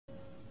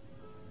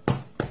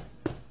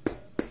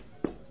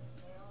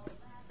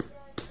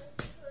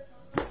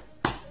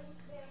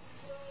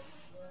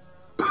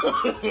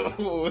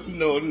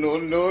No, no,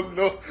 no,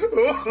 no.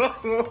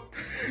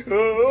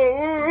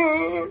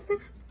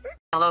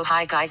 Hello,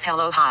 hi guys,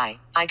 hello, hi.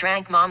 I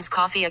drank mom's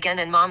coffee again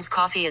and mom's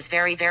coffee is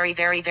very, very,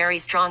 very, very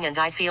strong and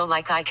I feel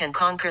like I can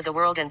conquer the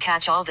world and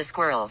catch all the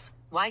squirrels.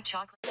 White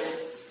chocolate.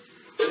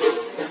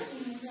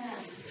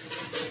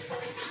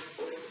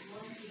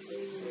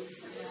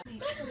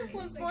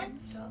 What's more?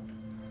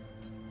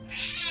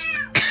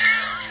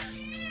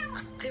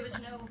 There was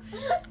no...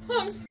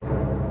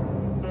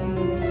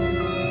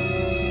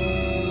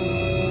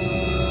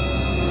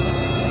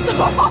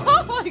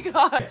 Oh my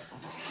god!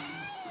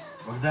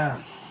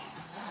 Богдан!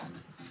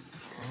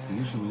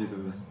 Видишь, мне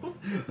когда? Он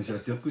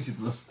сейчас тебя откусит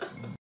нос. Oh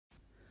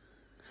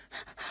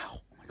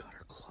my god,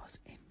 her claws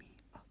in me.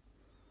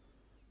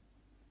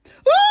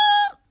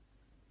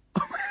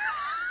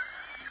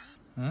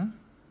 Huh?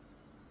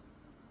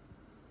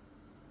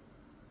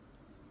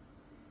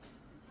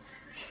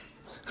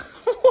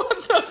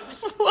 What the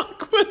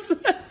fuck was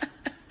that?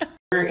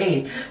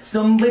 Hey,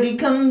 somebody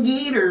come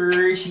get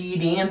her, she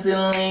dancing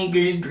like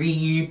a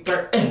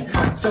stripper. Hey,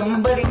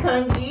 somebody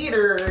come get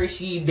her,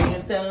 she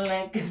dancing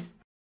like a...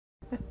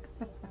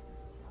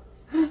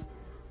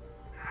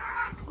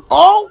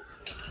 Oh!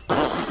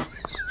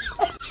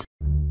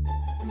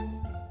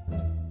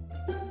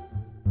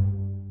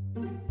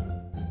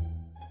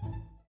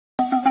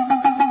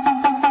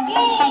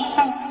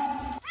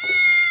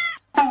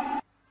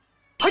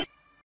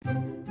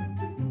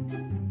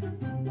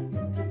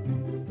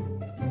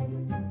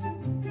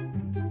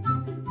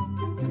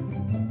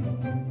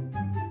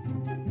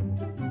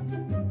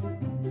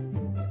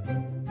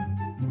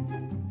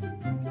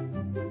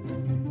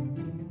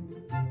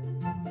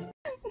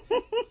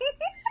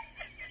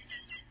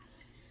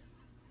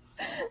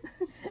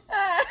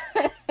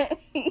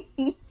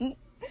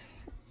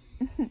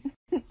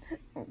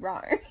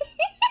 Right.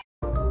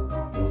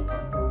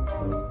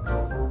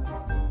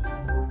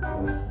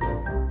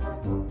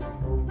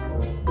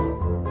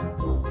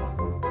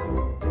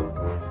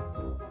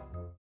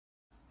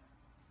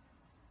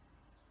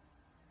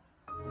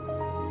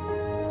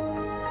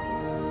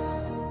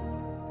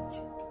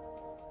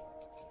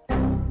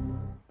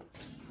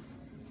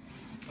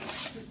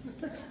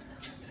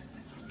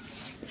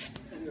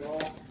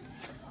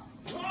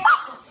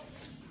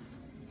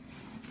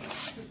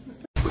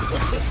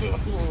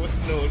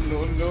 No,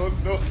 no, no,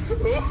 no.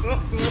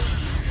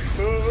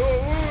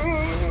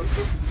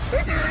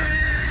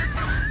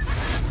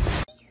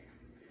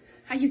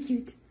 Are you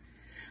cute?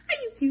 Are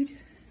you cute?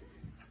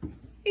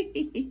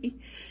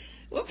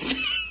 Whoops.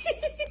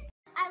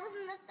 I was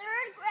in the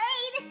 3rd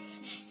grade.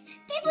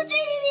 People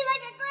treated me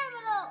like a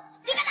criminal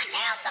because I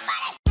killed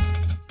somebody.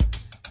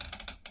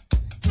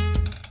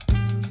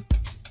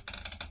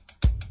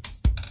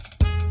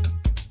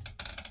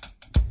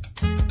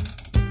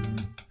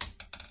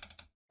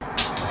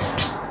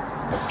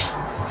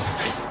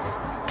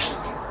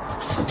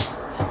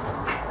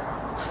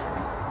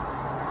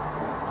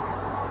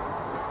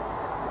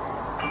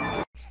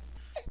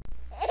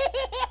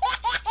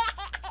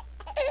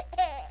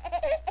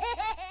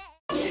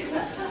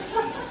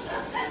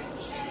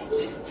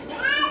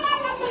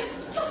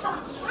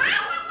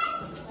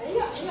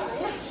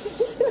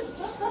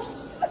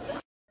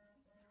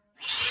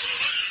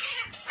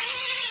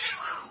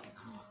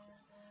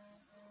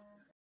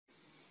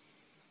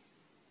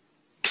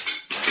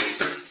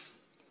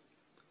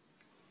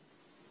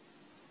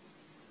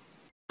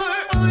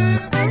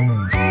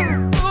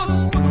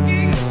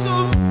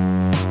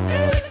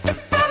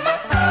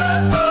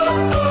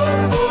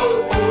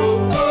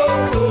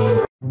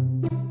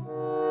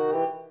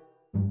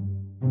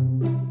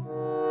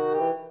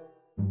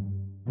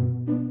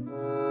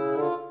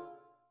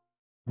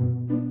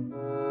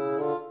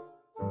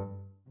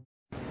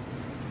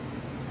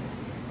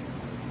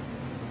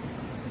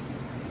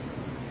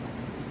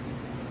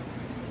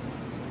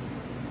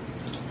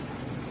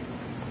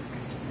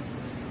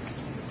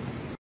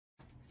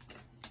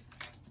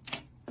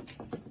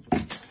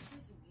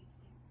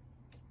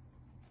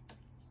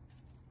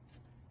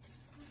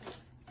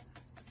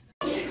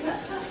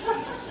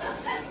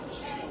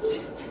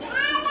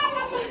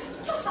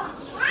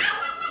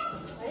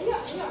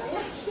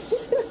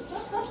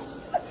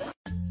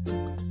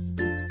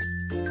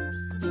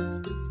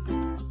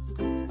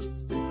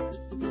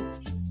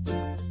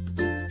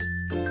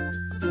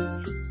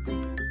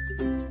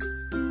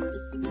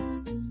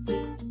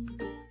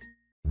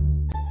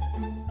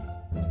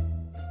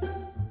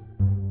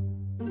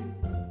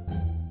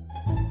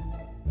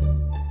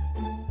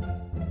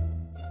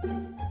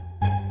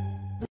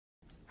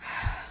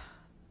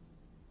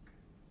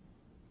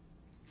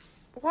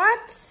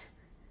 What?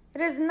 It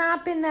has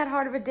not been that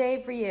hard of a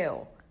day for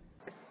you.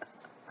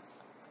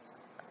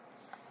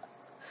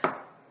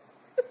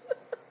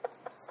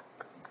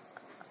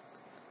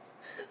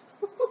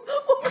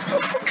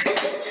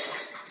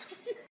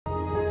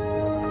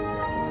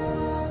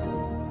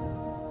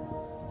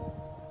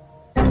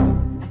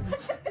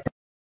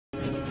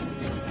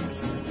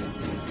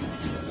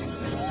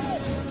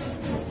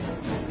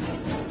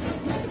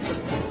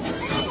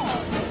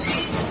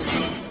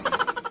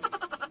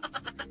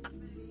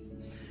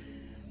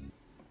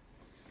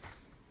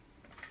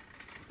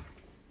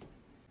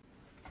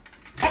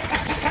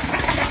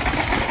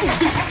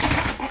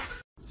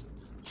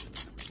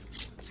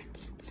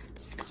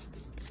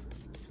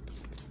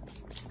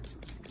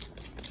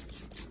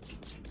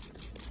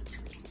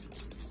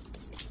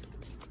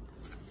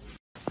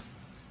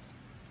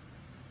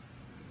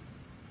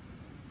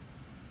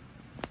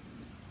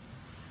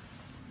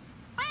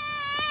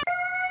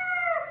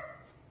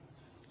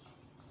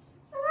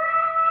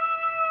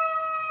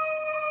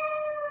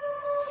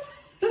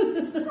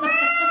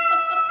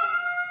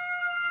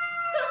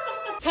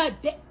 God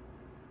damn.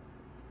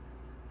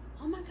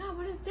 Oh my God,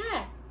 what is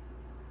that?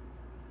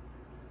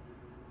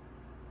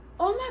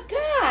 Oh my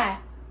God,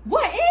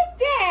 what is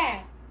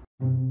that?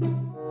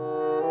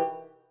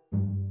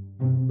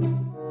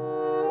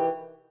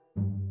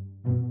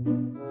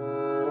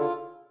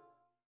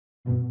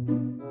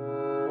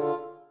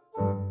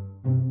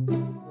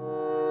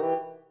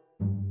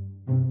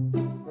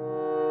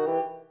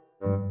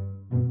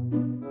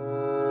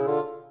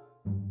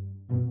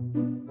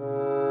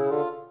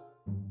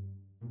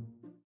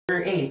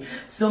 Hey,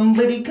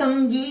 somebody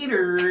come get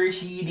her,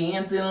 she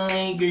dancing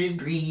like a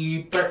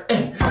stripper.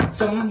 Hey,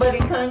 somebody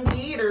come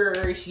get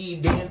her, she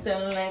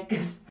dancing like a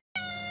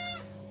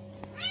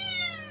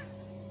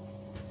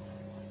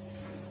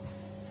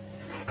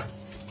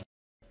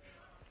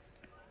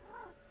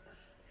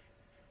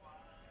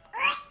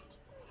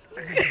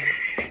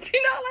Do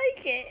you not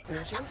like it?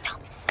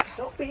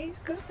 Don't be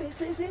suspicious.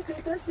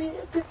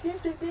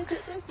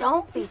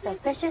 Don't be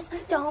suspicious.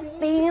 Don't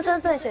be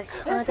suspicious.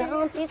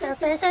 Don't be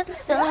suspicious.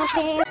 Don't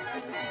be.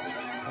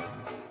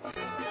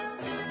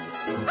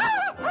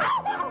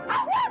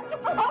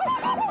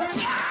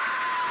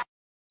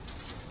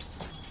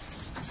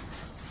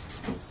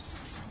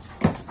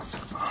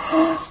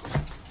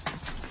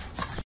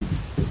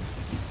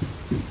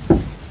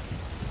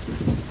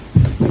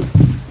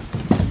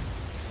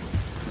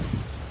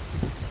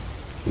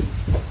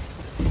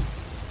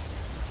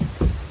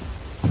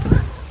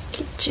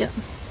 Kitchen.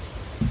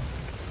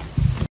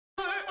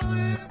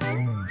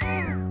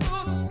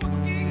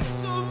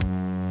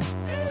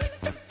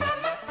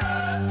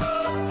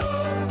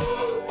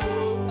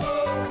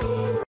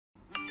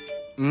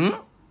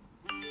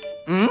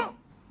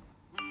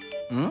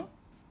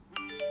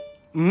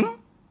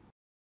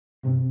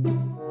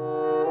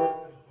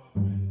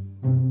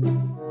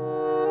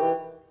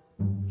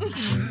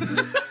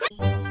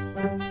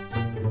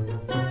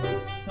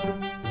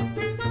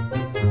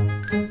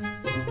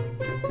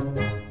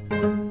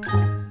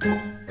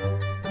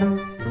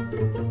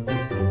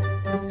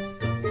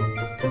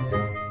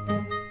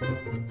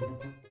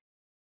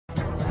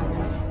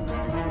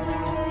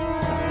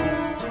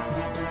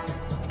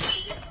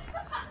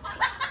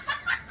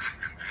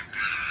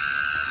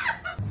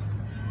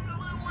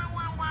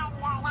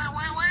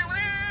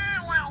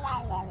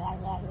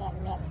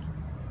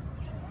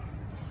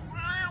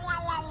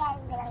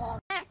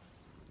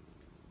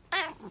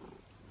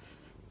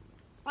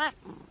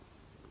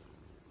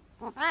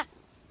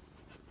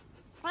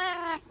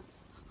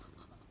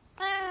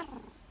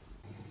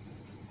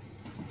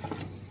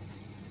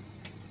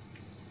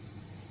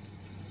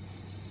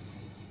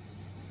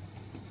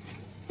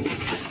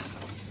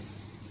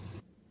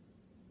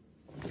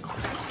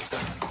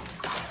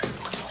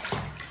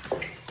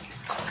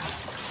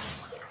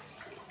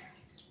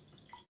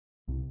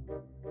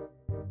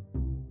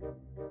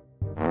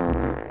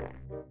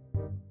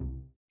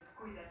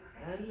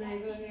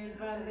 Ande con el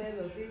pan del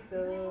osito.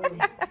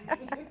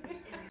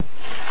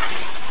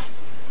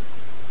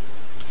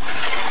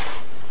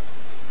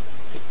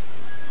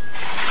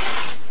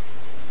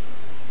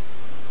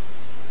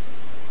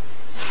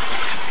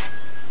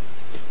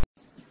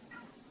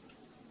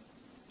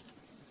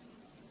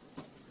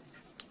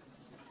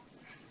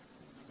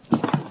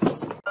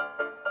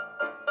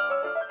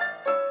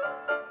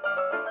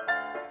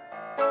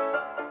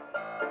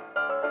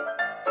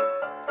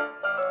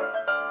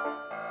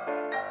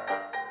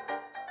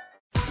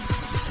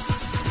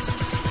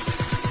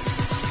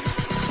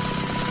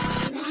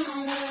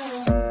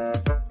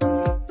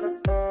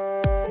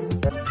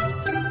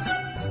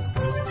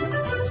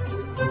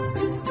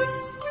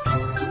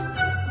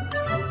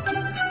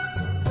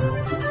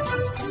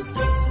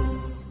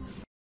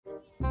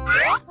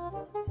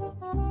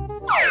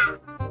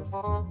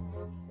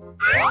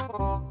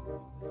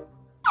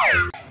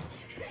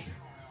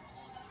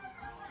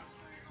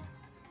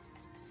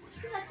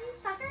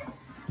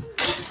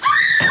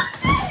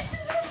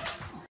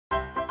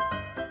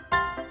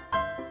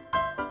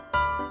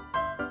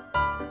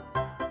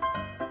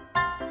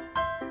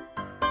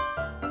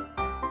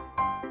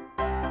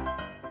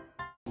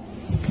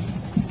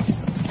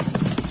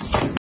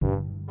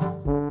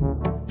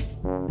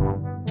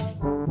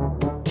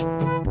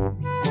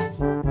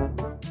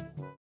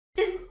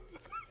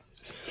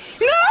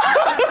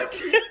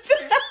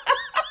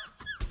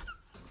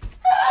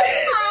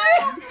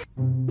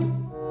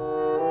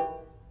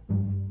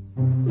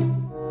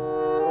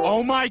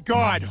 Oh my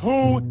God,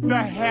 who the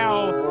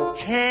hell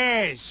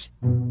cares?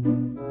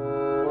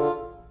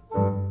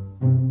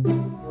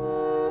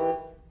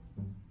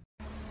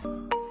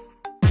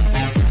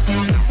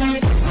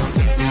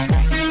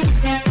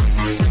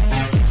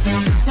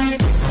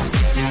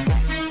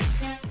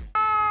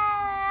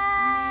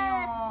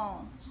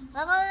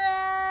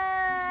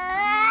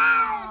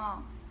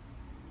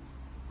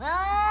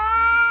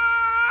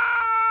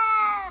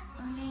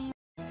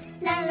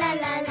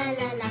 ララ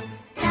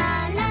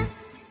ララ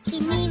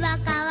君は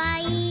可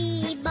愛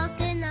い僕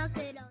の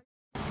黒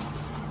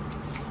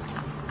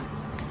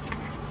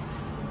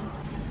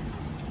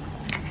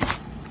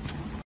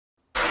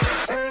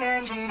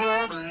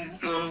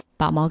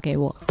把猫给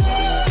我。